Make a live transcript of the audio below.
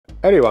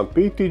Eryone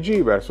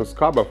PETG versus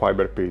carbon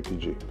fiber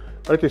PETG.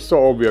 It is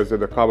so obvious that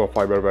the carbon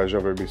fiber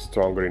version will be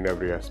stronger in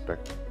every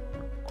aspect.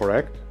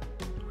 Correct?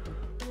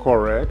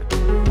 Correct.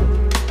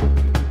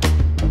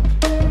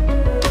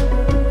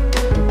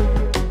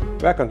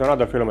 Welcome to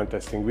another filament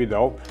testing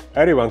video.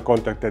 Eryone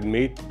contacted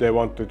me, they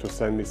wanted to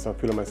send me some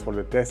filaments for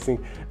the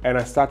testing, and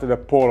I started a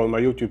poll on my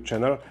YouTube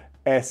channel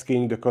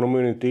asking the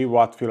community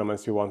what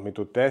filaments you want me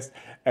to test,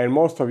 and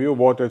most of you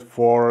voted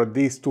for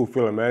these two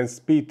filaments,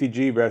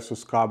 PETG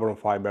versus carbon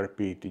fiber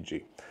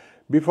PETG.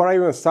 Before I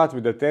even start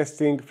with the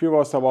testing, few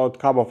words about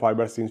carbon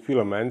fibers in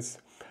filaments.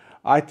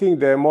 I think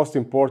the most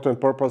important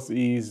purpose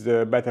is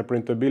the better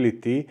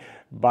printability,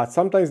 but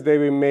sometimes they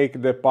will make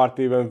the part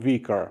even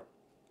weaker,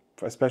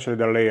 especially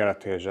the layer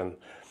adhesion.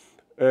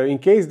 In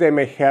case they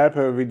may help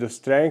with the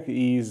strength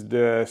is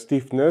the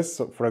stiffness.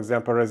 For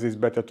example,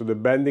 resist better to the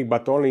bending,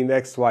 but only in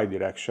XY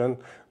direction,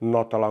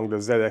 not along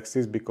the Z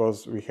axis,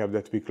 because we have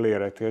that weak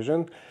layer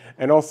adhesion.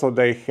 And also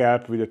they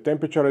help with the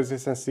temperature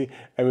resistance,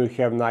 and we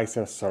have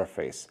nicer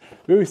surface.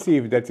 We will see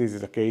if that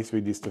is the case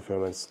with these two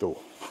filaments too.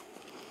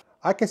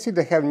 I can see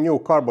they have new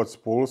cardboard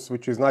spools,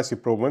 which is nice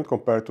improvement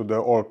compared to the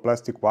old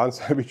plastic ones,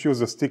 which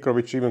use a sticker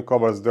which even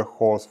covers the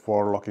holes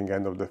for locking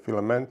end of the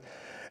filament.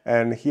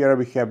 And here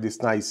we have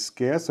this nice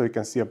scale, so you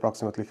can see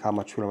approximately how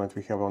much filament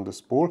we have on the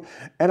spool.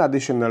 And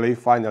additionally,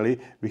 finally,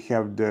 we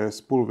have the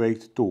spool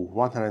weight too,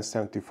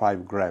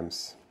 175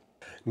 grams.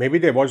 Maybe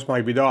they watched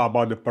my video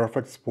about the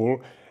perfect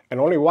spool, and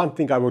only one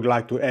thing I would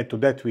like to add to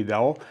that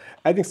video,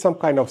 adding some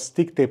kind of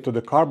stick tape to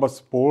the cardboard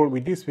spool.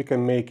 With this we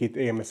can make it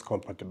AMS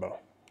compatible.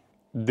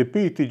 The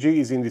PETG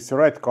is in this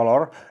red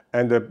color,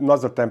 and the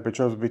nozzle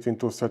temperature is between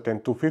 230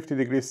 and 250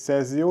 degrees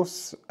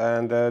Celsius,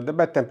 and the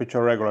bed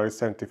temperature regular is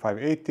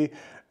 75-80,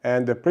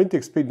 and the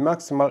printing speed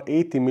maximal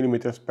 80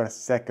 millimeters per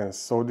second.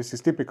 So this is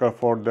typical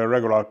for the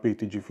regular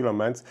PETG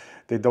filaments.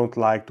 They don't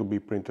like to be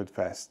printed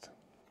fast.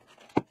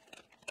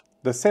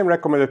 The same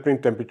recommended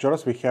print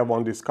temperatures we have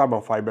on this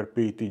carbon fiber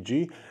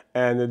PETG,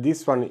 and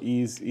this one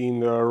is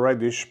in a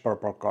reddish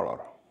purple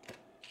color.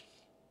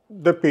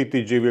 The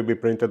PETG will be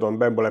printed on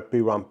Bamboo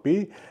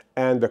P1P,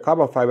 and the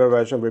carbon fiber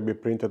version will be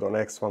printed on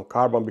X1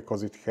 carbon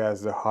because it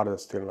has the hardened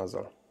steel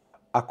nozzle.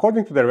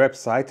 According to their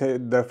website,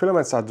 the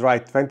filaments are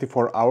dried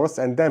 24 hours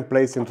and then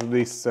placed into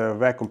this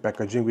vacuum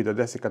packaging with a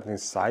desiccant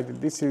inside.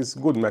 This is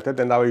good method,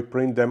 and I will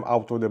print them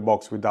out of the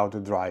box without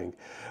the drying.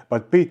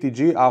 But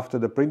PETG, after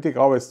the printing,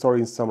 always store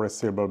in some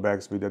resealable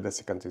bags with a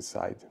desiccant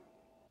inside.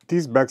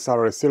 These bags are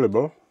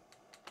resealable.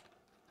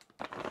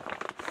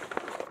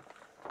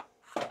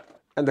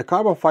 And the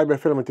carbon fiber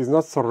filament is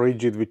not so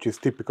rigid, which is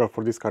typical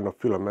for this kind of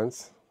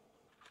filaments.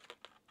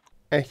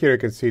 And here you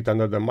can see it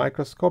under the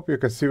microscope. You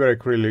can see very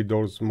clearly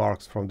those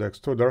marks from the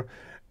extruder,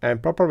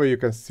 and properly you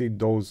can see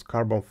those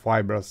carbon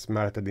fibers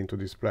melted into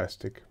this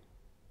plastic.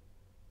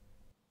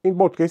 In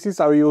both cases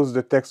I will use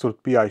the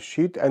textured PI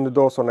sheet, and the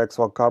doors on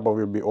X1 carbon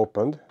will be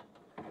opened.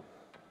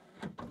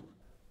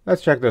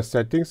 Let's check the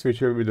settings,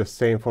 which will be the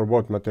same for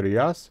both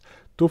materials.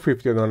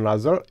 250 on the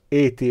nozzle,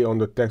 80 on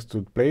the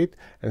textured plate,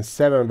 and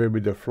 7 will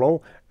be the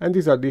flow, and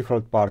these are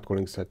default part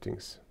cooling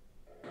settings.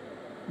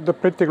 The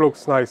printing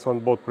looks nice on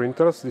both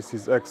printers. This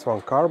is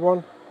X1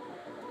 carbon,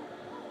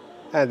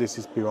 and this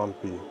is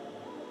P1P.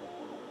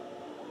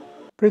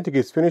 Printing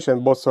is finished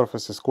and both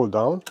surfaces cool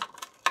down.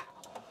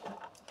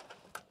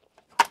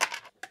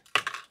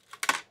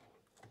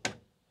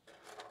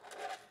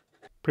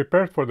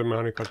 Prepared for the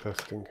mechanical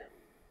testing.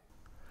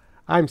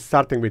 I'm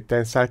starting with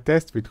tensile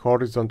test with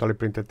horizontally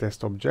printed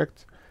test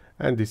object,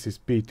 and this is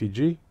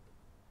PETG.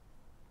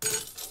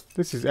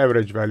 This is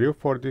average value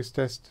for this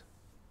test.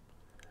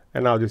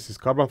 And now this is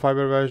carbon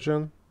fiber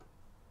version,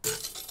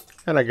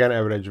 and again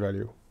average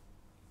value.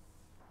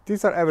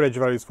 These are average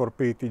values for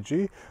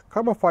PETG.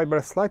 Carbon fiber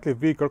is slightly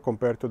weaker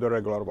compared to the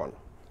regular one.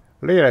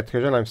 Layer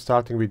adhesion, I'm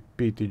starting with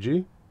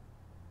PETG.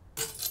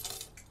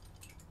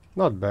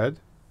 Not bad.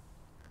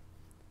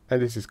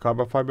 And this is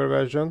carbon fiber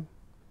version.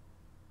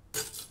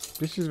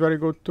 This is very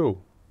good too.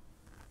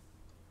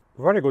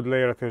 Very good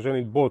layer adhesion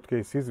in both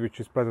cases, which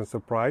is pleasant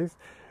surprise,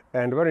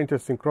 and very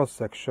interesting cross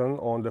section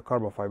on the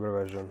carbon fiber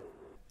version.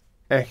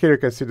 And here you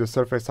can see the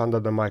surface under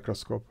the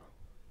microscope.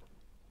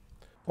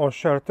 On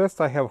Shear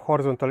test I have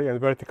horizontally and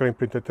vertically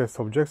printed test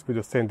objects with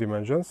the same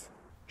dimensions.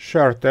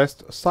 Shear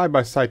test, side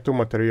by side two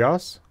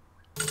materials,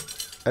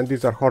 and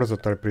these are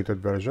horizontally printed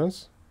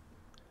versions.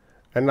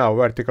 And now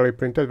vertically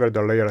printed, where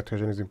the layer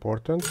adhesion is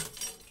important.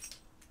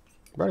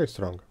 Very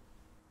strong.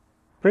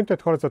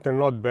 Printed horizontally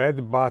not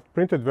bad, but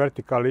printed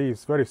vertically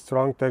is very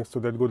strong thanks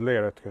to that good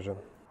layer adhesion.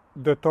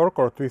 The torque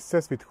or twist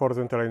test with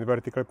horizontally and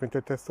vertically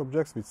printed test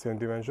objects with same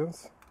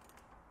dimensions.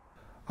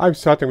 I'm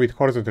starting with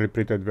horizontally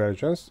printed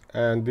versions,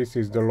 and this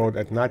is the load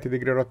at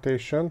 90-degree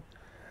rotation.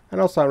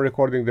 And also I'm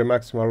recording the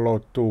maximal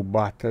load too,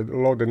 but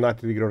load at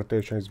 90-degree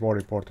rotation is more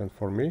important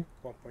for me.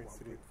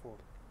 1.34.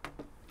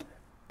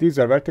 These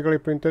are vertically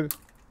printed,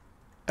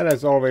 and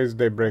as always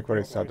they break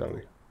very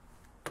suddenly.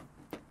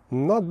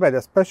 Not bad,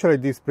 especially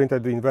this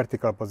printed in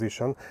vertical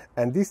position,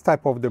 and this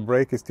type of the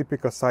break is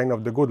typical sign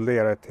of the good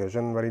layer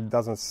adhesion, where it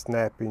doesn't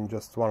snap in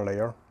just one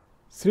layer.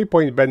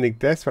 3-point bending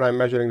test where I'm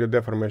measuring the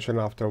deformation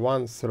after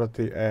 1,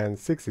 30 and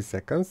 60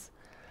 seconds.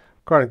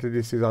 Currently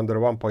this is under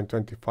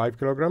 1.25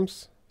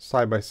 kilograms,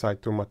 side by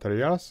side two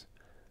materials.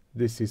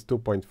 This is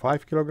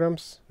 2.5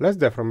 kilograms, less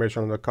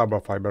deformation on the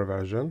carbon fiber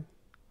version,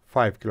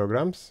 5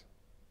 kilograms,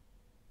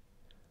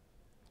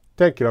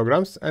 10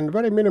 kilograms and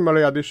very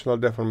minimally additional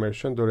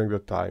deformation during the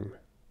time.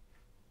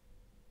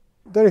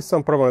 There is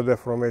some permanent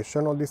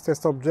deformation on these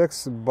test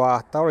objects,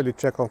 but I already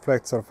checked on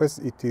flat surface,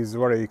 it is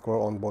very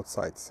equal on both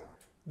sides.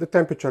 The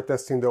temperature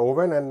test in the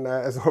oven, and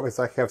as always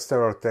I have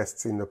several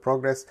tests in the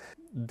progress.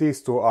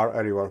 These two are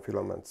Eryone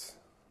filaments.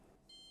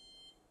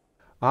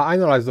 I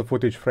analyzed the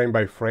footage frame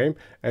by frame,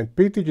 and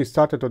PETG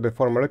started to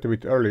deform a little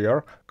bit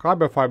earlier.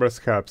 Carbon fibers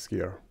helps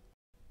here.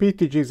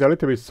 PETG is a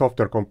little bit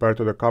softer compared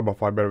to the carbon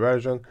fiber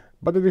version,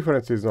 but the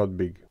difference is not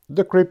big.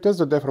 The creep test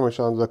the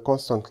deformation under the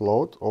constant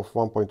load of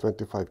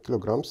 1.25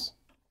 kilograms,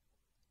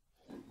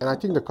 and I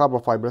think the carbon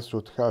fibers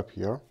should help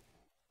here.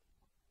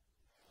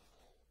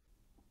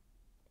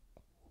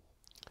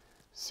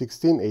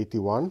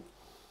 1681,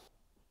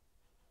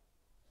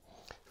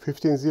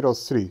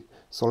 1503,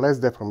 so less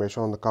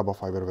deformation on the carbon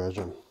fiber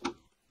version.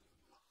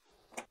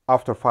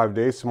 After 5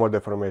 days, more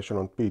deformation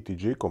on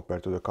PETG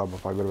compared to the carbon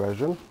fiber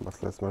version,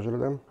 but let's measure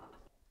them.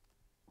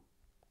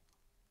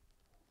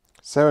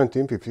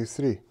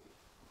 1753,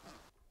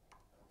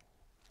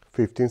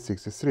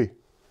 1563.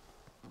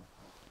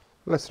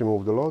 Let's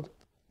remove the load.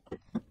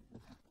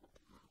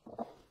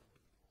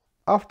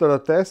 After the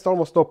test,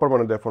 almost no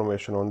permanent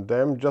deformation on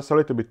them, just a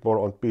little bit more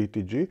on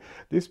PETG.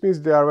 This means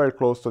they are very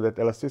close to that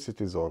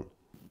elasticity zone.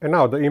 And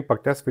now the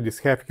impact test with this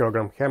half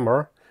kilogram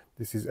hammer.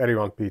 This is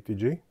Eryone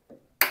PETG.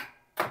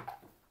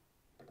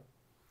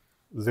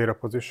 0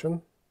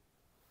 position.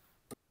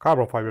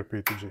 Carbon fiber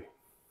PETG.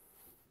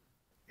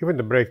 Even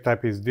the break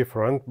type is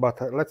different,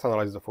 but let's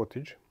analyze the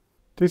footage.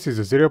 This is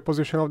the 0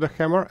 position of the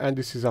hammer, and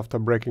this is after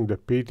breaking the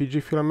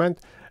PETG filament,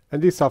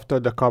 and this after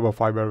the carbon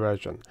fiber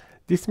version.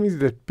 This means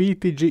that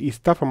PETG is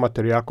tougher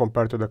material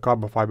compared to the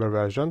carbon fiber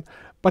version,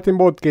 but in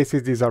both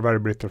cases these are very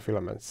brittle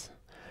filaments.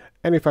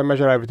 And if I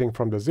measure everything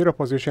from the 0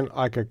 position,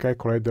 I can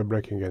calculate the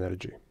breaking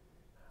energy.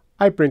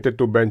 I printed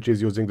two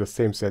benches using the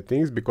same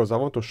settings because I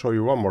want to show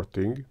you one more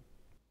thing.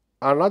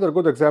 Another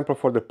good example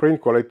for the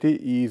print quality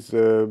is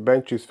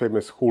Benchy's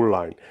famous hull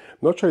line.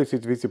 Not sure if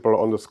it's visible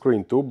on the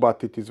screen too,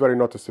 but it is very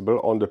noticeable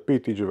on the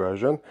PETG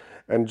version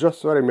and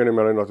just very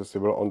minimally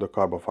noticeable on the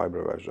carbon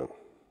fiber version.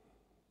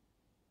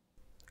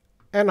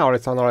 And now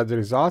let's analyze the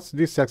results.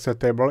 This Excel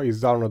table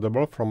is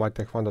downloadable from my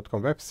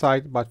tech1.com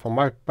website, but for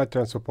my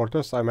Patreon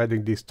supporters I'm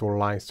adding these two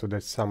lines to the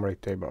summary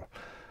table.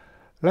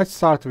 Let's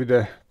start with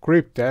the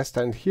creep test,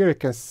 and here you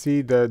can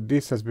see the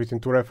distance between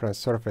two reference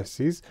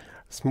surfaces.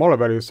 Smaller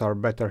values are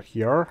better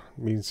here,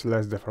 means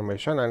less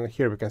deformation, and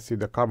here we can see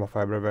the carbon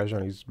fiber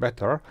version is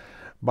better.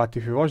 But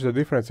if you watch the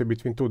difference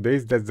between 2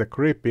 days, that's the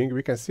creeping,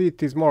 we can see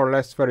it is more or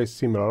less very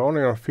similar.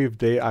 Only on 5th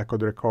day I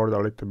could record a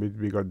little bit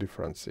bigger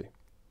difference.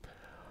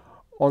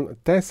 On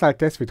tensile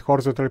test with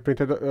horizontally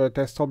printed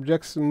test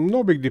objects,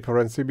 no big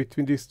difference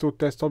between these two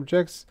test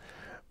objects.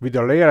 With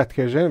the layer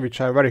adhesion, which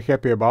I'm very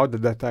happy about,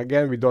 that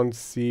again we don't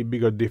see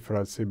bigger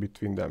difference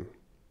between them.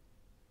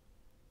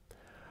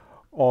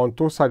 On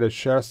two-sided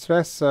shear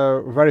stress,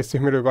 very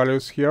similar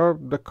values here.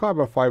 The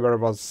carbon fiber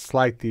was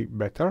slightly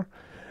better,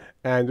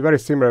 and very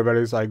similar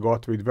values I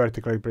got with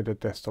vertically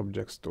printed test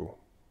objects too.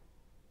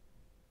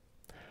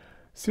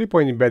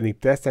 3-point bending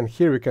test, and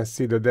here we can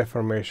see the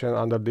deformation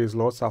under these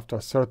loads after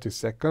 30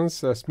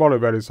 seconds. Smaller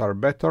values are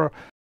better.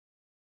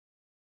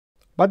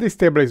 But this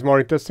table is more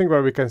interesting,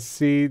 where we can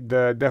see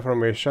the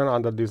deformation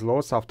under these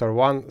loads after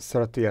 1,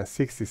 30 and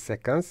 60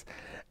 seconds.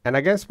 And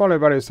again, smaller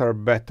values are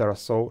better.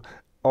 So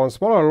on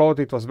smaller load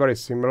it was very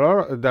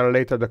similar, then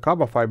later the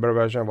carbon fiber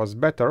version was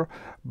better,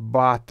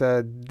 but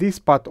this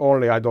part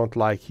only I don't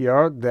like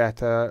here,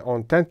 that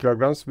on 10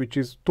 kilograms, which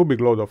is too big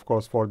load of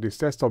course for these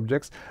test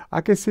objects,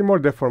 I can see more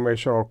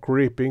deformation or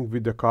creeping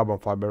with the carbon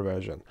fiber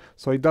version.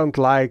 So I don't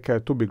like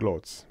too big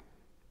loads.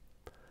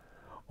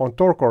 On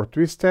torque or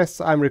twist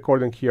tests, I'm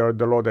recording here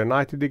the load at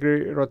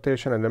 90-degree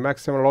rotation and the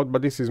maximum load,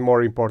 but this is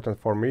more important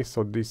for me,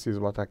 so this is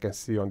what I can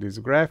see on this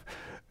graph.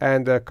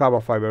 And the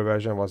carbon fiber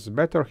version was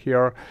better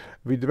here.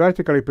 With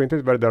vertically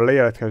printed, where the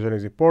layer adhesion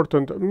is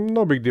important,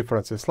 no big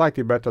differences,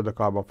 slightly better the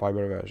carbon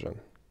fiber version.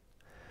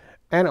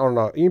 And on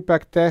the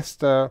impact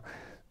test,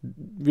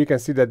 we can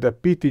see that the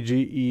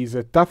PETG is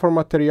a tougher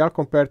material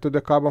compared to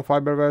the carbon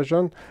fiber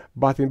version,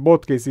 but in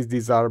both cases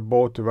these are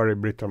both very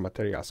brittle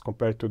materials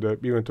compared to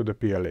even to the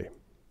PLA.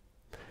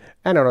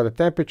 And on the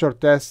temperature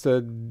test,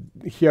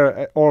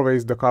 here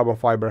always the carbon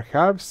fiber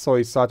helps, so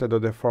it started to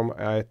deform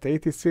at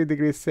 83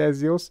 degrees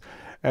Celsius,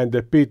 and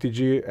the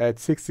PETG at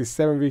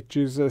 67, which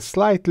is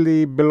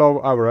slightly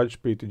below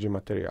average PETG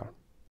material.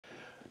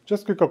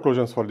 Just quick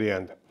conclusions for the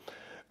end.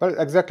 Well,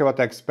 exactly what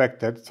I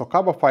expected. So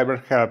carbon fiber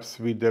helps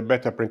with the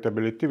better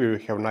printability, we will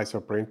have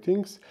nicer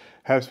printings,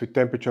 helps with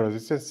temperature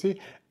resistance,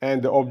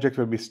 and the object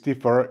will be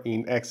stiffer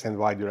in X and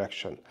Y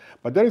direction.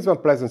 But there is one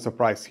pleasant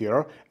surprise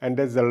here, and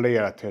that's the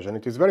layer adhesion.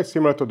 It is very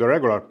similar to the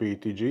regular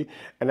PETG,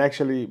 and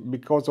actually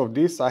because of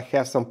this I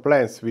have some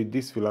plans with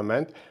this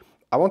filament.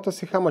 I want to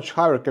see how much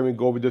higher can we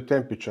go with the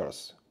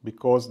temperatures,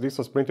 because this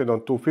was printed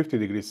on 250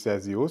 degrees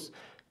Celsius.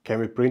 Can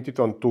we print it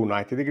on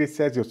 290 degrees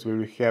Celsius? Will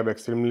we have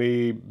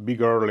extremely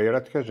bigger layer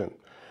adhesion?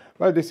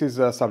 Well, this is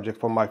a subject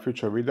for my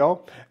future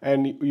video,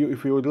 and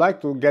if you would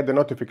like to get the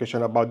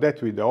notification about that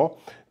video,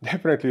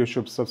 definitely you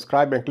should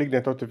subscribe and click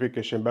the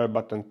notification bell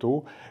button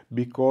too,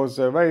 because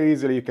very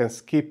easily you can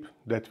skip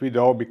that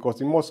video, because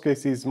in most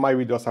cases my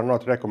videos are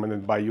not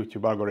recommended by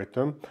YouTube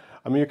algorithm.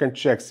 I mean, you can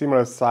check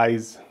similar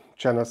size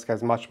channels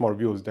has much more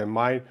views than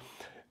mine.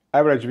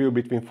 Average view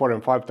between 4,000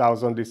 and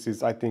 5,000, this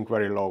is I think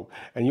very low.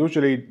 And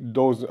usually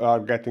those are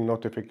getting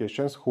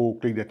notifications who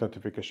click that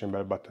notification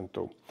bell button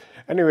too.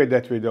 Anyway,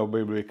 that video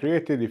will be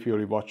created if you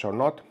rewatch or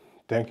not.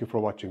 Thank you for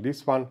watching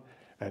this one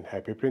and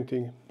happy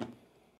printing.